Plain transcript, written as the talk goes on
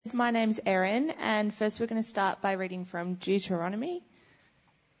my name's Erin, and first we're going to start by reading from Deuteronomy,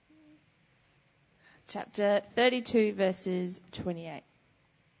 chapter 32, verses 28.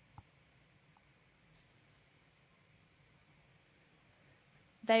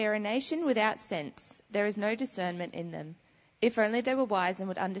 They are a nation without sense. There is no discernment in them. If only they were wise and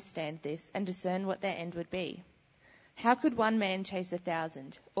would understand this and discern what their end would be. How could one man chase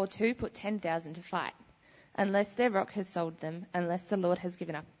 1,000, or two put 10,000 to fight, unless their rock has sold them, unless the Lord has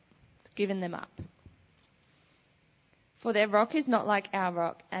given them up? For their rock is not like our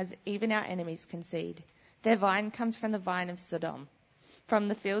rock, as even our enemies concede. Their vine comes from the vine of Sodom, from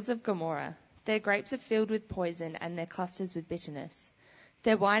the fields of Gomorrah. Their grapes are filled with poison, and their clusters with bitterness.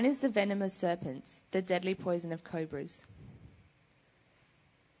 Their wine is the venom of serpents, the deadly poison of cobras.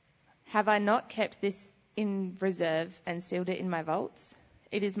 Have I not kept this in reserve and sealed it in my vaults?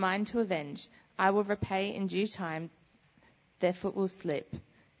 It is mine to avenge. I will repay in due time. Their foot will slip.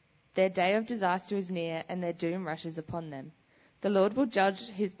 Their day of disaster is near, and their doom rushes upon them. The Lord will judge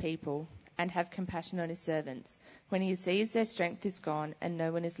his people and have compassion on his servants, when he sees their strength is gone and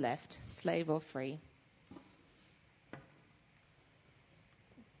no one is left, slave or free.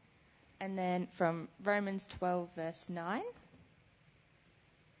 And then from Romans 12, verse 9.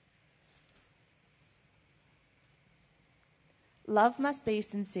 Love must be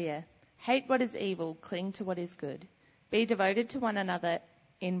sincere. Hate what is evil, cling to what is good. Be devoted to one another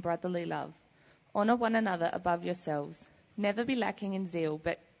in brotherly love. Honour one another above yourselves. Never be lacking in zeal,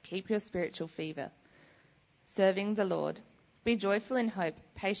 but keep your spiritual fervour, serving the Lord. Be joyful in hope,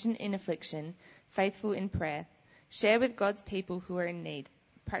 patient in affliction, faithful in prayer. Share with God's people who are in need.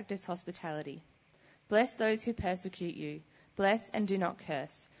 Practice hospitality. Bless those who persecute you. Bless and do not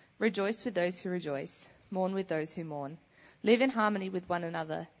curse. Rejoice with those who rejoice. Mourn with those who mourn. Live in harmony with one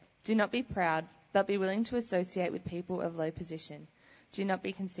another. Do not be proud, but be willing to associate with people of low position. Do not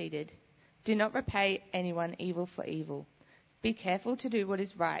be conceited. Do not repay anyone evil for evil. Be careful to do what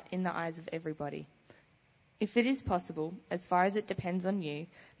is right in the eyes of everybody. If it is possible, as far as it depends on you,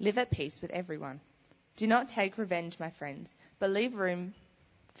 live at peace with everyone. Do not take revenge, my friends, but leave room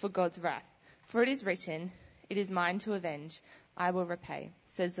for God's wrath. For it is written, "It is mine to avenge, I will repay,"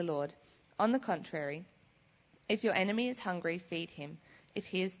 says the Lord. On the contrary, if your enemy is hungry, feed him. If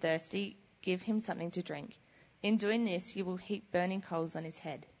he is thirsty, give him something to drink. In doing this, you will heap burning coals on his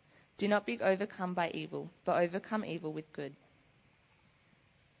head. Do not be overcome by evil, but overcome evil with good.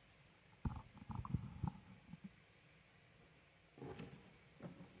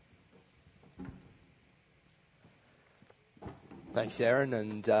 Thanks, Aaron,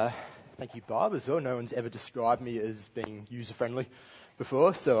 and thank you, Barb, as well. No one's ever described me as being user-friendly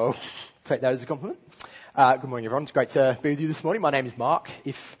before, so I'll take that as a compliment. Good morning, everyone. It's great to be with you this morning. My name is Mark.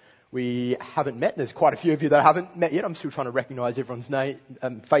 If we haven't met, there's quite a few of you that I haven't met yet. I'm still trying to recognise everyone's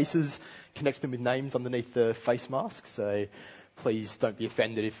faces, connect them with names underneath the face mask, so please don't be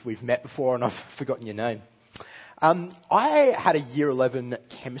offended if we've met before and I've forgotten your name. I had a Year 11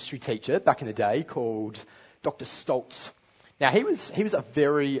 chemistry teacher back in the day called Dr. Stoltz. Now, he was a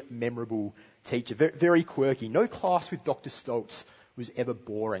very memorable teacher, very quirky. No class with Dr. Stoltz was ever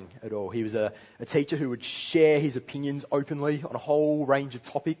boring at all. He was a teacher who would share his opinions openly on a whole range of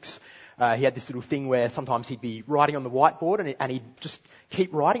topics. He had this little thing where sometimes he'd be writing on the whiteboard and he'd just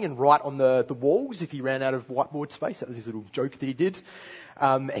keep writing and write on the walls if he ran out of whiteboard space. That was his little joke that he did.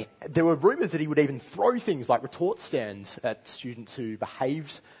 There were rumours that he would even throw things like retort stands at students who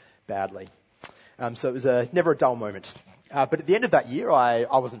behaved badly. So it was never a dull moment. But at the end of that year, I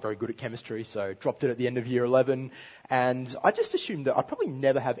wasn't very good at chemistry, so dropped it at the end of Year 11, and I just assumed that I'd probably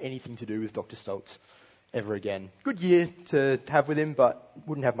never have anything to do with Dr. Stoltz ever again. Good year to have with him, but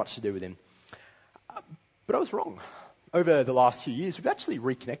wouldn't have much to do with him. But I was wrong. Over the last few years, we've actually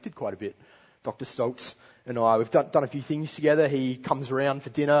reconnected quite a bit, Dr. Stoltz and I. We've done a few things together. He comes around for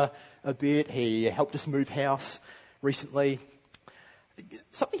dinner a bit. He helped us move house recently.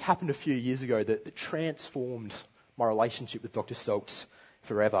 Something happened a few years ago that transformed my relationship with Dr. Stoltz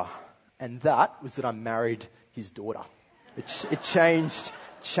forever, and that was that I married his daughter. It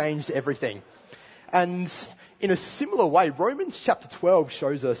changed everything. And in a similar way, Romans chapter 12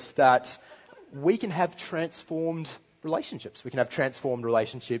 shows us that we can have transformed relationships. We can have transformed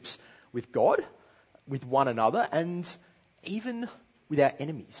relationships with God, with one another, and even with our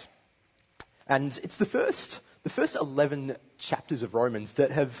enemies. And it's the first 11 chapters of Romans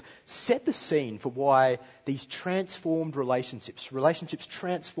that have set the scene for why these transformed relationships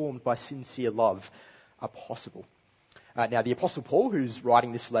transformed by sincere love, are possible. Now, the Apostle Paul, who's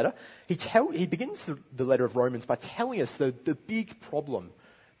writing this letter, he begins the letter of Romans by telling us the big problem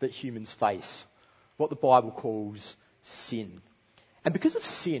that humans face, what the Bible calls sin. And because of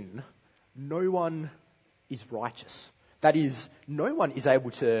sin, no one is righteous. That is, no one is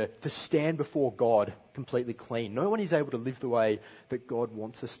able to stand before God completely clean. No one is able to live the way that God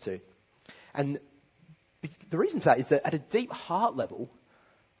wants us to. And the reason for that is that at a deep heart level,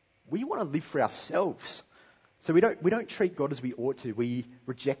 we want to live for ourselves. So we don't treat God as we ought to. We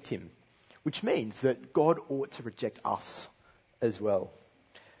reject him, which means that God ought to reject us as well.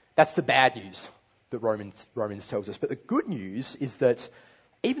 That's the bad news that Romans tells us. But the good news is that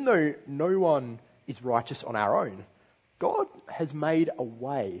even though no one is righteous on our own, God has made a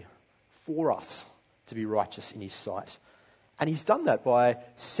way for us to be righteous in his sight. And he's done that by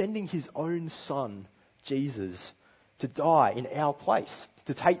sending his own son, Jesus, to die in our place,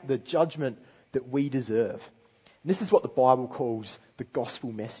 to take the judgment that we deserve. And this is what the Bible calls the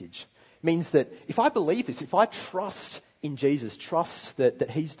gospel message. It means that if I believe this, if I trust in Jesus, trust that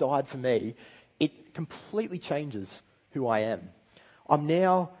he's died for me, it completely changes who I am. I'm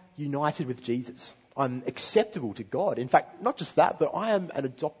now united with Jesus. I'm acceptable to God. In fact, not just that, but I am an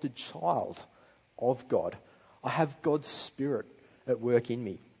adopted child of God. I have God's Spirit at work in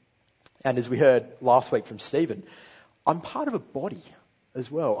me. And as we heard last week from Stephen, I'm part of a body as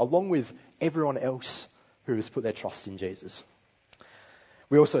well, along with everyone else who has put their trust in Jesus.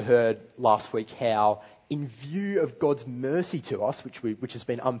 We also heard last week how, in view of God's mercy to us, which has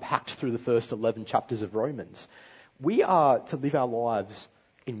been unpacked through the first 11 chapters of Romans, we are to live our lives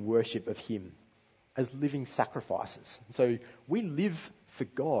in worship of him as living sacrifices. So we live for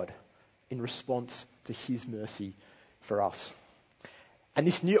God in response to his mercy for us. And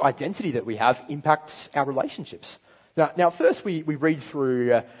this new identity that we have impacts our relationships. Now at first we read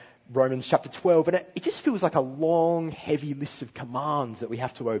through Romans chapter 12, and it just feels like a long, heavy list of commands that we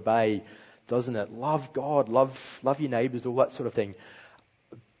have to obey, doesn't it? Love God, love your neighbours, all that sort of thing.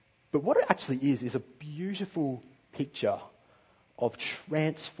 But what it actually is a beautiful picture of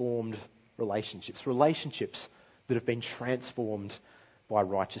transformed relationships that have been transformed by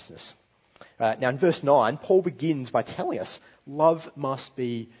righteousness. Now in verse 9, Paul begins by telling us love must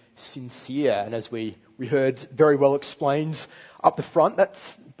be sincere. And as we heard very well explained up the front,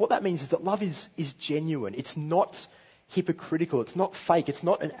 what that means is that love is genuine. It's not hypocritical. It's not fake. It's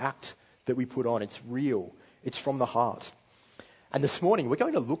not an act that we put on. It's real. It's from the heart. And this morning we're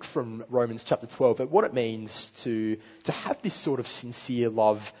going to look from Romans chapter 12 at what it means to have this sort of sincere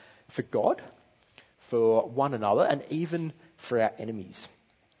love for God, for one another, and even for our enemies.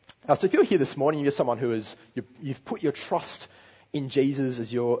 So if you're here this morning, you're someone you've put your trust in Jesus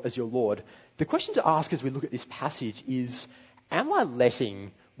as your Lord. The question to ask as we look at this passage is, am I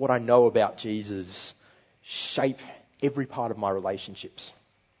letting what I know about Jesus shape every part of my relationships?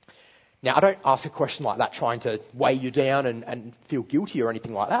 Now, I don't ask a question like that trying to weigh you down and feel guilty or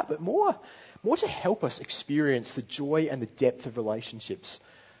anything like that, but more to help us experience the joy and the depth of relationships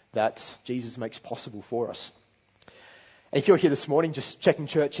that Jesus makes possible for us. And if you're here this morning just checking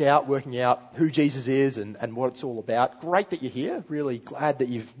church out, working out who Jesus is and what it's all about, great that you're here. Really glad that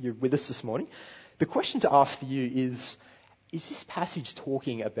you're with us this morning. The question to ask for you is this passage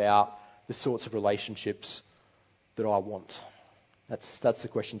talking about the sorts of relationships that I want? That's the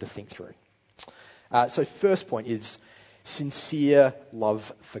question to think through. So first point is sincere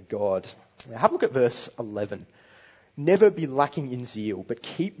love for God. Now have a look at verse 11. Never be lacking in zeal, but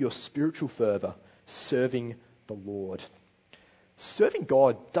keep your spiritual fervour serving the Lord. Serving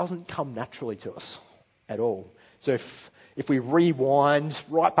God doesn't come naturally to us at all. So if we rewind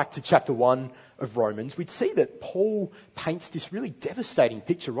right back to chapter 1 of Romans, we'd see that Paul paints this really devastating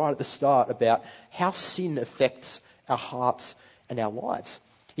picture right at the start about how sin affects our hearts and our lives.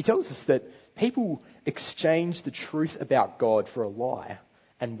 He tells us that people exchanged the truth about God for a lie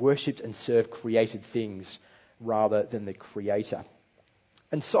and worshipped and served created things rather than the Creator.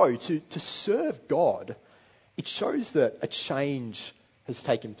 And so to serve God, it shows that a change has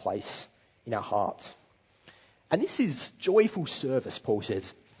taken place in our hearts. And this is joyful service, Paul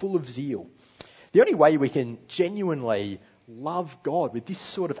says, full of zeal. The only way we can genuinely love God with this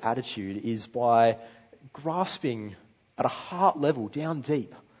sort of attitude is by grasping at a heart level, down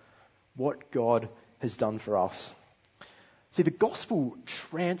deep, what God has done for us. See, the gospel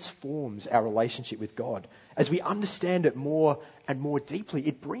transforms our relationship with God. As we understand it more and more deeply,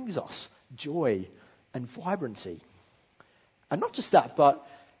 it brings us joy and vibrancy. And not just that, but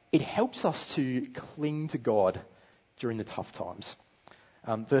it helps us to cling to God during the tough times.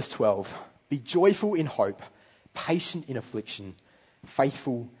 Verse 12, be joyful in hope, patient in affliction,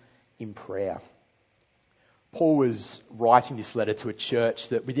 faithful in prayer. Paul was writing this letter to a church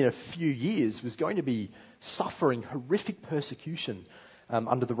that within a few years was going to be suffering horrific persecution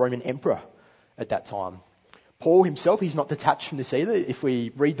under the Roman emperor at that time. Paul himself, he's not detached from this either. If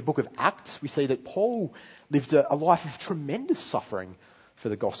we read the book of Acts, we see that Paul lived a life of tremendous suffering for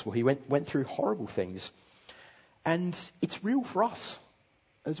the gospel. He went through horrible things. And it's real for us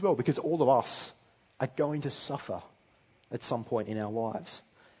as well, because all of us are going to suffer at some point in our lives.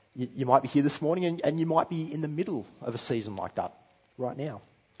 You might be here this morning and you might be in the middle of a season like that right now.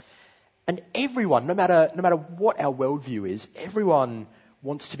 And everyone, no matter what our worldview is, everyone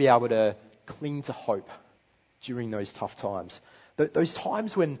wants to be able to cling to hope during those tough times. Those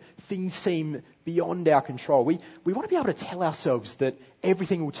times when things seem beyond our control. We want to be able to tell ourselves that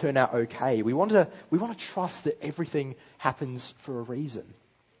everything will turn out okay. We want to trust that everything happens for a reason.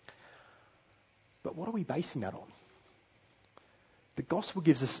 But what are we basing that on? The gospel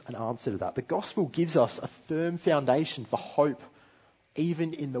gives us an answer to that. The gospel gives us a firm foundation for hope,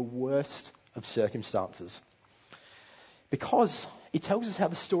 even in the worst of circumstances. Because it tells us how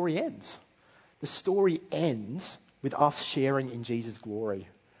the story ends. The story ends with us sharing in Jesus' glory.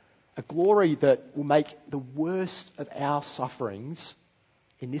 A glory that will make the worst of our sufferings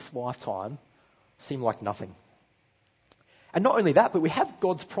in this lifetime seem like nothing. And not only that, but we have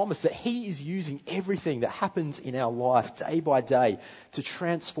God's promise that He is using everything that happens in our life day by day to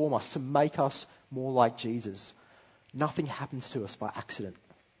transform us, to make us more like Jesus. Nothing happens to us by accident.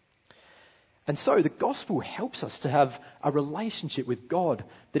 And so the gospel helps us to have a relationship with God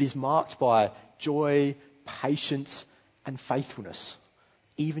that is marked by joy, patience, and faithfulness,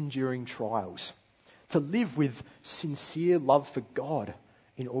 even during trials. To live with sincere love for God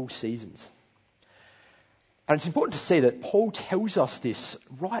in all seasons. And it's important to see that Paul tells us this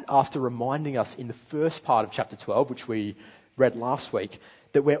right after reminding us in the first part of chapter 12, which we read last week,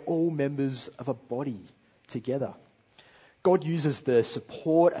 that we're all members of a body together. God uses the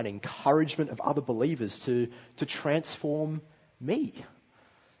support and encouragement of other believers to transform me.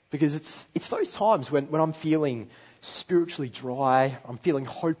 Because it's those times when I'm feeling spiritually dry, I'm feeling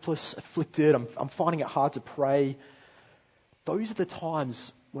hopeless, afflicted, I'm finding it hard to pray. Those are the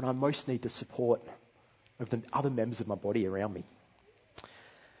times when I most need the support of the other members of my body around me.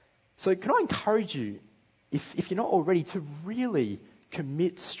 So can I encourage you, if you're not already, to really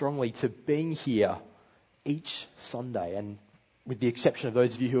commit strongly to being here each Sunday. And with the exception of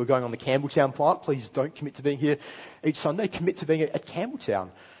those of you who are going on the Campbelltown plant, please don't commit to being here each Sunday. Commit to being at Campbelltown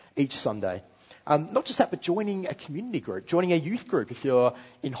each Sunday. Not just that, but joining a community group, joining a youth group if you're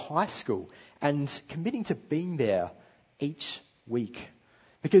in high school, and committing to being there each week.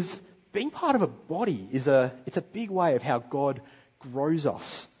 Because being part of a body it's a big way of how God grows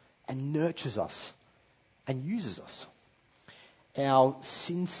us and nurtures us and uses us. Our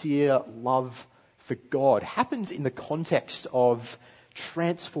sincere love for God happens in the context of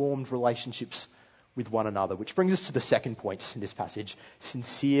transformed relationships with one another, which brings us to the second point in this passage: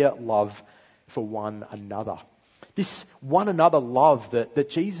 sincere love for one another. This one another love that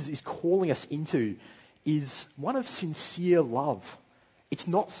Jesus is calling us into is one of sincere love. It's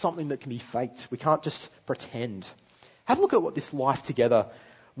not something that can be faked. We can't just pretend. Have a look at what this life together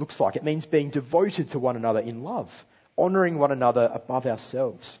looks like. It means being devoted to one another in love, honouring one another above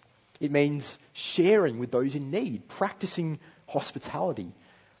ourselves. It means sharing with those in need, practicing hospitality,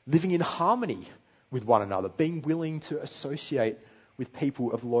 living in harmony with one another, being willing to associate with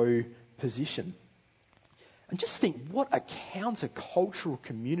people of low position. And just think what a counter-cultural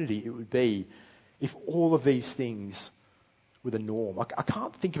community it would be if all of these things were the norm. I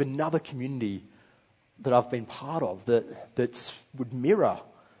can't think of another community that I've been part of that would mirror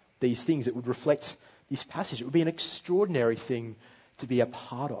these things, that would reflect this passage. It would be an extraordinary thing to be a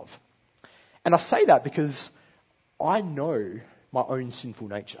part of. And I say that because I know my own sinful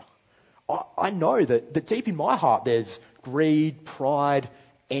nature. I know that deep in my heart there's greed, pride,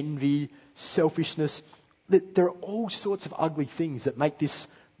 envy, selfishness. That there are all sorts of ugly things that make this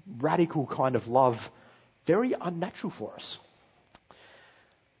radical kind of love very unnatural for us.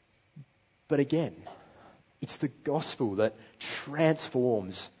 But again, it's the gospel that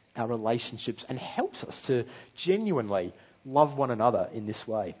transforms our relationships and helps us to genuinely love one another in this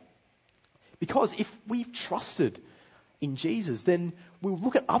way. Because if we've trusted in Jesus, then we'll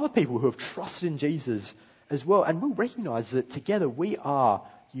look at other people who have trusted in Jesus as well, and we'll recognize that together we are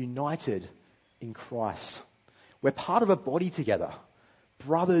united in Christ. We're part of a body together,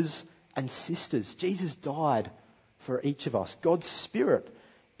 brothers and sisters. Jesus died for each of us. God's Spirit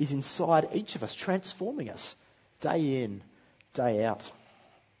is inside each of us, transforming us day in, day out.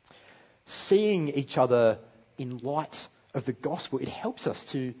 Seeing each other in light of the gospel, it helps us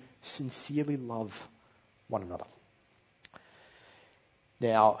to sincerely love one another.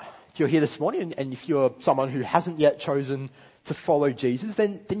 Now, if you're here this morning and if you're someone who hasn't yet chosen to follow Jesus,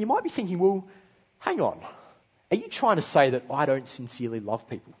 then you might be thinking, well, hang on. Are you trying to say that I don't sincerely love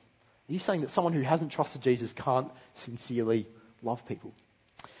people? Are you saying that someone who hasn't trusted Jesus can't sincerely love people?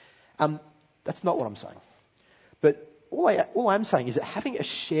 That's not what I'm saying. But all I'm saying is that having a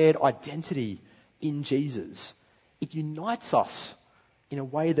shared identity in Jesus, it unites us in a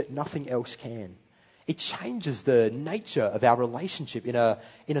way that nothing else can. It changes the nature of our relationship in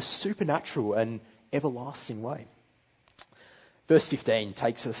a supernatural and everlasting way. Verse 15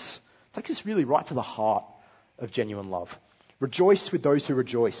 takes us really right to the heart of genuine love. Rejoice with those who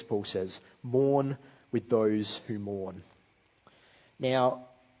rejoice, Paul says. Mourn with those who mourn. Now,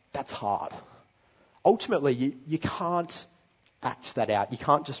 that's hard. Ultimately, you can't act that out. You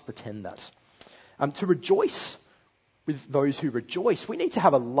can't just pretend that. To rejoice with those who rejoice, we need to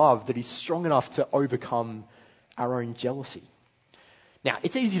have a love that is strong enough to overcome our own jealousy. Now,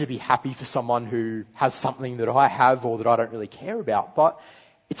 it's easy to be happy for someone who has something that I have or that I don't really care about, but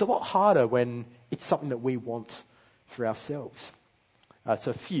it's a lot harder when it's something that we want for ourselves.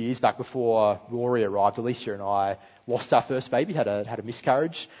 So a few years back before Rory arrived, Alicia and I lost our first baby, had a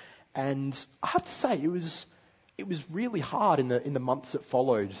miscarriage, and I have to say it was really hard in the months that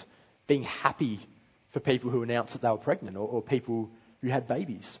followed being happy for people who announced that they were pregnant or people who had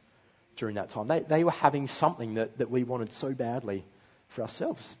babies during that time. They were having something that we wanted so badly for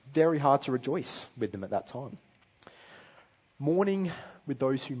ourselves. Very hard to rejoice with them at that time. Mourning with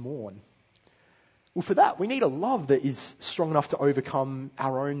those who mourn. Well, for that, we need a love that is strong enough to overcome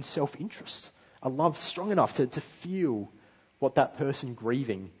our own self-interest. A love strong enough to feel what that person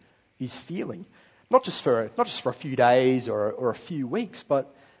grieving is feeling. Not just for a few days or a few weeks,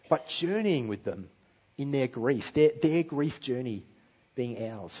 but journeying with them in their grief, their grief journey being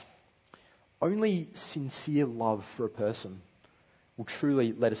ours. Only sincere love for a person will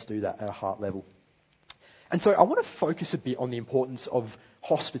truly let us do that at a heart level. And so I want to focus a bit on the importance of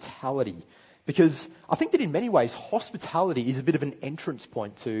hospitality, because I think that in many ways hospitality is a bit of an entrance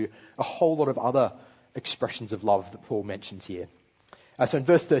point to a whole lot of other expressions of love that Paul mentions here. So in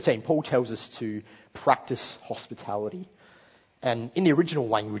verse 13, Paul tells us to practice hospitality. And in the original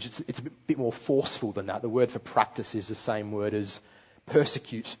language, it's a bit more forceful than that. The word for practice is the same word as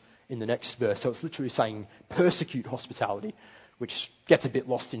persecute in the next verse. So it's literally saying persecute hospitality, which gets a bit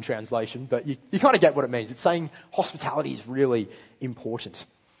lost in translation, but you kind of get what it means. It's saying hospitality is really important.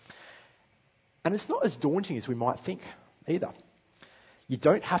 And it's not as daunting as we might think either. You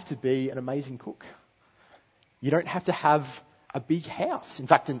don't have to be an amazing cook. You don't have to have a big house. In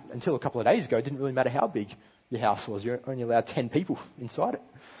fact, until a couple of days ago, it didn't really matter how big your house was. You're only allowed 10 people inside it.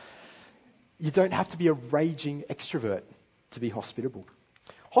 You don't have to be a raging extrovert to be hospitable.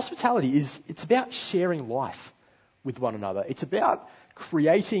 Hospitality it's about sharing life with one another. It's about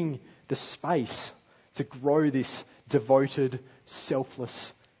creating the space to grow this devoted,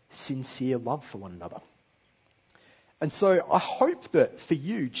 selfless, sincere love for one another. And so I hope that for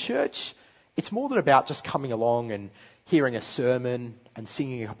you, church, it's more than about just coming along and hearing a sermon and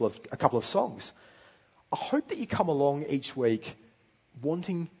singing a couple of songs. I hope that you come along each week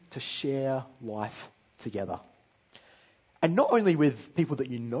wanting to share life together. And not only with people that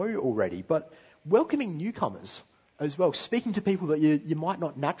you know already, but welcoming newcomers as well, speaking to people that you might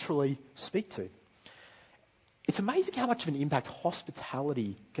not naturally speak to. It's amazing how much of an impact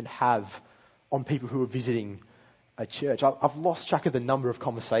hospitality can have on people who are visiting a church. I've lost track of the number of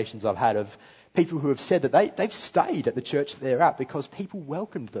conversations I've had of people who have said that they've stayed at the church that they're at because people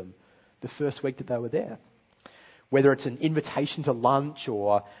welcomed them the first week that they were there. Whether it's an invitation to lunch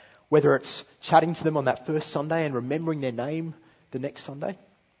or whether it's chatting to them on that first Sunday and remembering their name the next Sunday,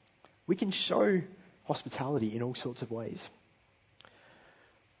 we can show hospitality in all sorts of ways.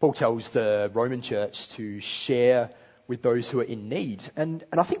 Paul tells the Roman church to share with those who are in need. And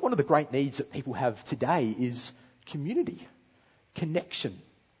I think one of the great needs that people have today is community, connection,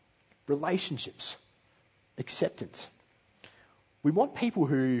 relationships, acceptance. We want people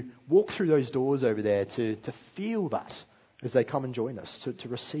who walk through those doors over there to feel that as they come and join us, to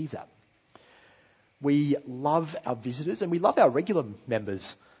receive that. We love our visitors and we love our regular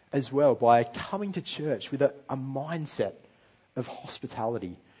members as well by coming to church with a mindset of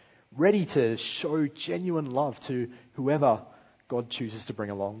hospitality, ready to show genuine love to whoever God chooses to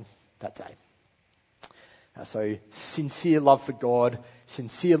bring along that day. So sincere love for God,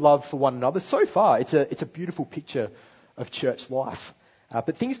 sincere love for one another. So far, it's a beautiful picture of church life.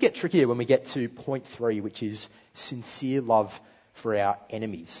 But things get trickier when we get to point 3, which is sincere love for our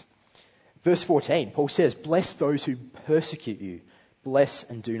enemies. Verse 14, Paul says, bless those who persecute you. Bless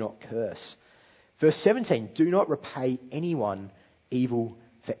and do not curse. Verse 17, do not repay anyone evil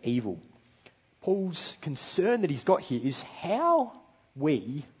for evil. Paul's concern that he's got here is how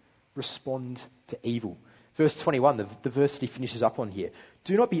we respond to evil. Verse 21, the verse that he finishes up on here.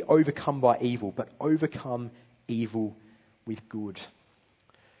 Do not be overcome by evil, but overcome evil with good.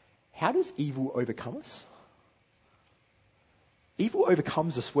 How does evil overcome us? Evil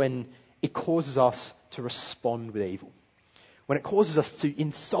overcomes us when it causes us to respond with evil. When it causes us to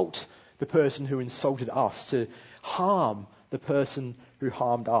insult the person who insulted us, to harm the person who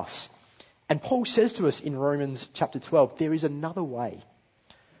harmed us. And Paul says to us in Romans chapter 12, there is another way,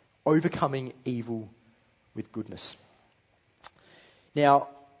 overcoming evil with goodness. Now,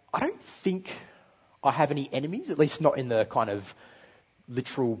 I don't think I have any enemies, at least not in the kind of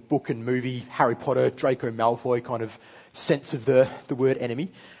literal book and movie, Harry Potter, Draco Malfoy kind of sense of the word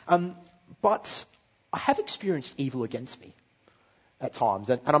enemy. But I have experienced evil against me at times,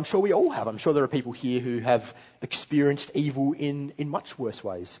 and I'm sure we all have. I'm sure there are people here who have experienced evil in much worse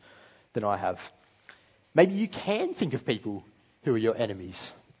ways than I have. Maybe you can think of people who are your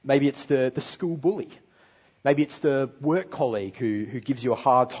enemies. Maybe it's the school bully. Maybe it's the work colleague who gives you a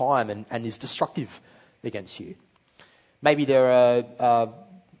hard time and is destructive against you. Maybe there are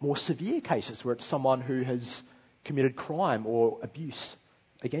more severe cases where it's someone who has committed crime or abuse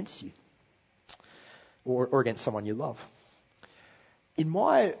against you or against someone you love. In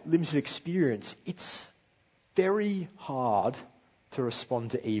my limited experience, it's very hard to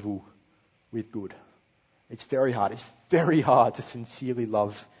respond to evil with good. It's very hard. It's very hard to sincerely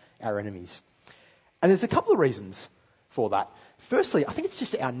love our enemies. And there's a couple of reasons for that. Firstly, I think it's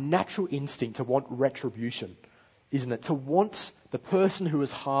just our natural instinct to want retribution, isn't it? To want the person who has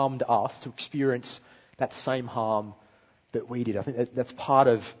harmed us to experience that same harm that we did. I think that's part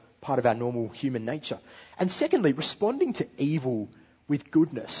of our normal human nature. And secondly, responding to evil with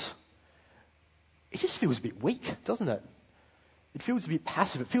goodness, it just feels a bit weak, doesn't it? It feels a bit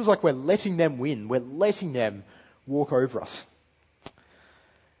passive. It feels like we're letting them win. We're letting them walk over us.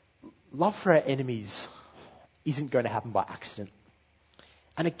 Love for our enemies isn't going to happen by accident.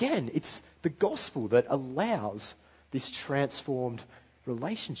 And again, it's the gospel that allows this transformed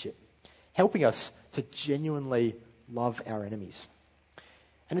relationship, helping us to genuinely love our enemies.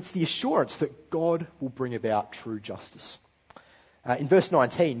 And it's the assurance that God will bring about true justice. In verse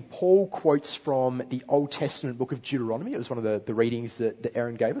 19, Paul quotes from the Old Testament book of Deuteronomy. It was one of the readings that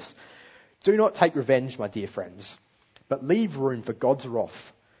Aaron gave us. Do not take revenge, my dear friends, but leave room for God's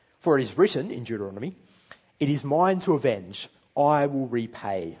wrath. For it is written in Deuteronomy, it is mine to avenge, I will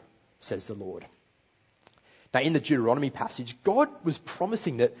repay, says the Lord. Now in the Deuteronomy passage, God was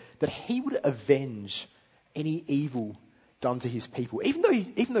promising that he would avenge any evil done to his people.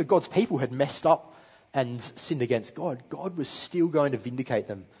 Even though God's people had messed up and sinned against God, God was still going to vindicate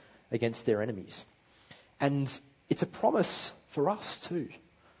them against their enemies. And it's a promise for us too,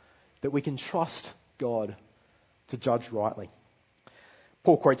 that we can trust God to judge rightly.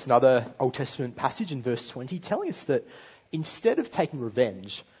 Paul quotes another Old Testament passage in verse 20 telling us that instead of taking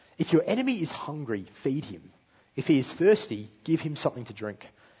revenge, if your enemy is hungry, feed him. If he is thirsty, give him something to drink.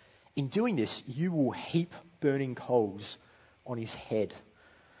 In doing this, you will heap burning coals on his head.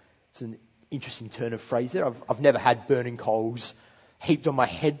 It's an interesting turn of phrase there. I've never had burning coals heaped on my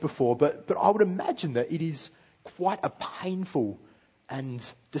head before, but I would imagine that it is quite a painful and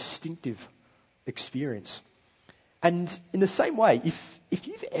distinctive experience. And in the same way, if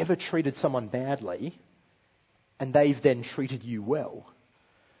you've ever treated someone badly and they've then treated you well,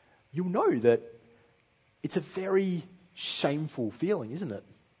 you'll know that it's a very shameful feeling, isn't it?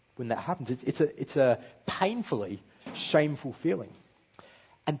 When that happens, it's a painfully shameful feeling.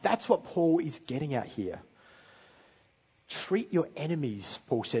 And that's what Paul is getting at here. Treat your enemies,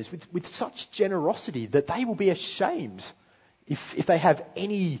 Paul says, with such generosity that they will be ashamed. If they have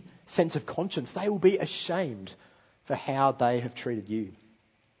any sense of conscience, they will be ashamed for how they have treated you.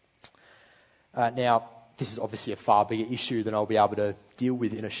 Now, this is obviously a far bigger issue than I'll be able to deal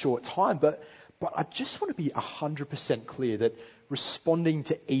with in a short time, but I just want to be 100% clear that responding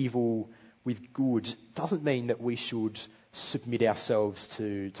to evil with good doesn't mean that we should submit ourselves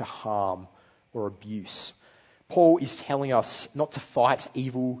to harm or abuse. Paul is telling us not to fight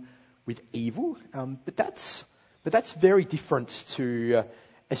evil with evil, but that's very different to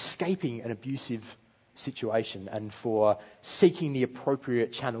escaping an abusive situation and for seeking the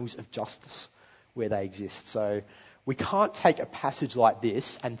appropriate channels of justice where they exist. So we can't take a passage like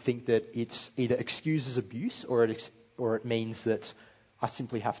this and think that it either excuses abuse or it means that I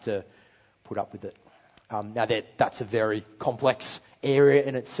simply have to put up with it. Now that's a very complex area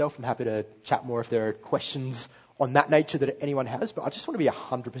in itself. I'm happy to chat more if there are questions on that nature that anyone has, but I just want to be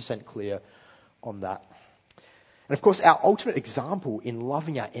 100% clear on that. And of course, our ultimate example in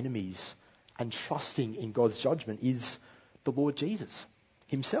loving our enemies and trusting in God's judgment is the Lord Jesus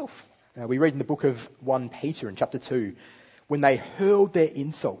himself. We read in the book of 1 Peter in chapter 2, when they hurled their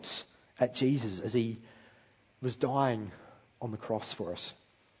insults at Jesus as he was dying on the cross for us,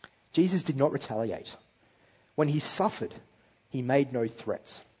 Jesus did not retaliate. When he suffered, he made no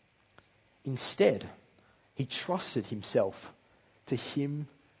threats. Instead, he trusted himself to him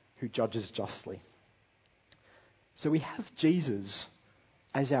who judges justly. So we have Jesus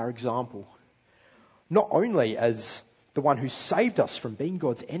as our example, not only as the one who saved us from being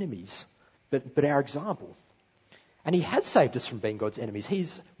God's enemies, but our example. And he has saved us from being God's enemies.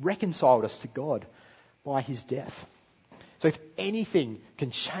 He's reconciled us to God by his death. So if anything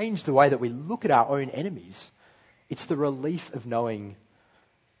can change the way that we look at our own enemies, it's the relief of knowing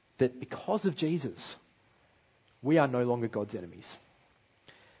that because of Jesus, we are no longer God's enemies.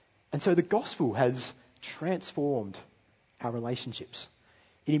 And so the gospel has transformed our relationships.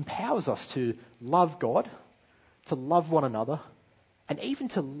 It empowers us to love God, to love one another, and even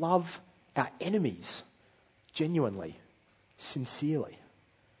to love our enemies genuinely, sincerely,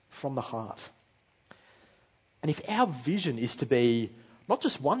 from the heart. And if our vision is to be not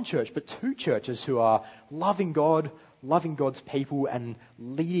just one church, but two churches who are loving God, loving God's people, and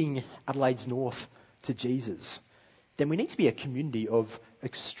leading Adelaide's North to Jesus, then we need to be a community of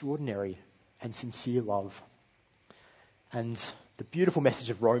extraordinary and sincere love. And the beautiful message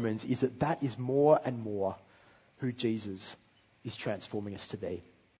of Romans is that is more and more who Jesus is transforming us to be.